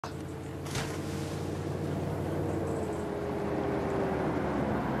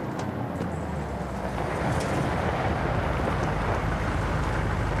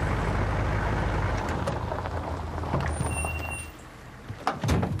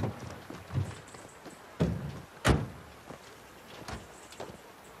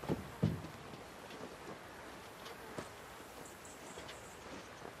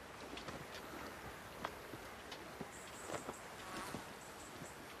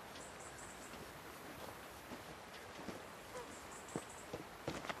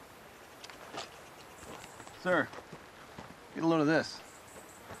Sir, get a load of this.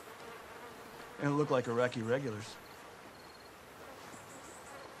 It'll look like Iraqi regulars.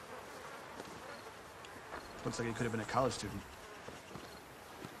 Looks like he could have been a college student.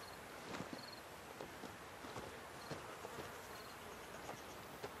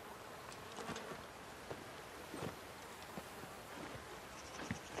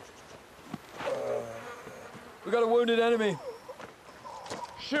 We got a wounded enemy.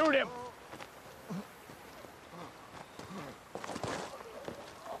 Shoot him!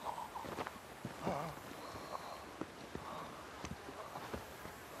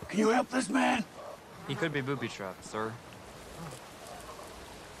 Can you help this man? He could be booby-trapped, sir.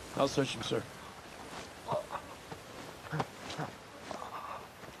 I'll search him, sir.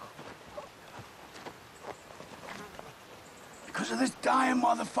 Because of this dying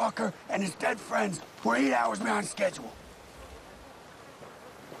motherfucker and his dead friends, we're 8 hours behind schedule.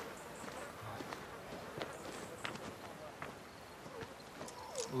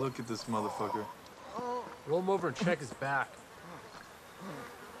 Look at this motherfucker. Roll him over and check his back.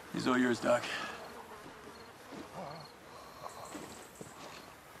 He's all yours, Doc.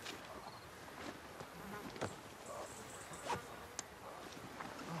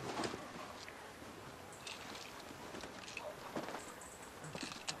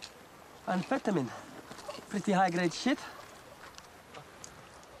 Amphetamine. Pretty high-grade shit.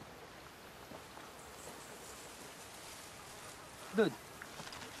 Dude,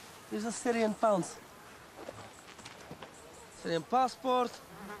 here's a Syrian pounds. Syrian passport.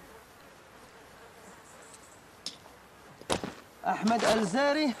 Ahmed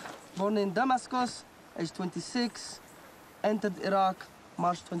Al-Zari, born in Damascus, age 26, entered Iraq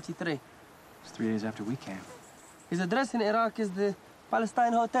March 23. It's 3 days after we came. His address in Iraq is the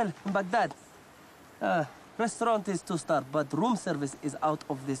Palestine Hotel in Baghdad. Restaurant is 2-star, but room service is out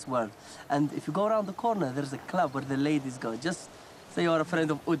of this world. And if you go around the corner, there's a club where the ladies go. Just say you're a friend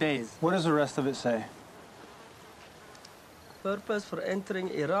of Uday's. What does the rest of it say? Purpose for entering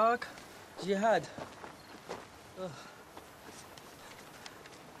Iraq, Jihad. Ugh.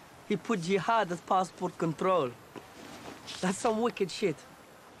 He put Jihad as passport control. That's some wicked shit.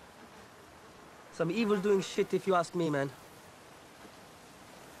 Some evil-doing shit, if you ask me, man.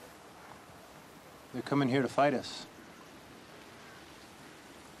 They're coming here to fight us.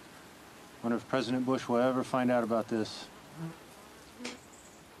 Wonder if President Bush will ever find out about this.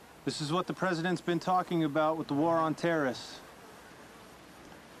 This is what the president's been talking about with the war on terrorists.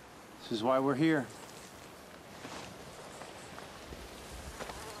 This is why we're here.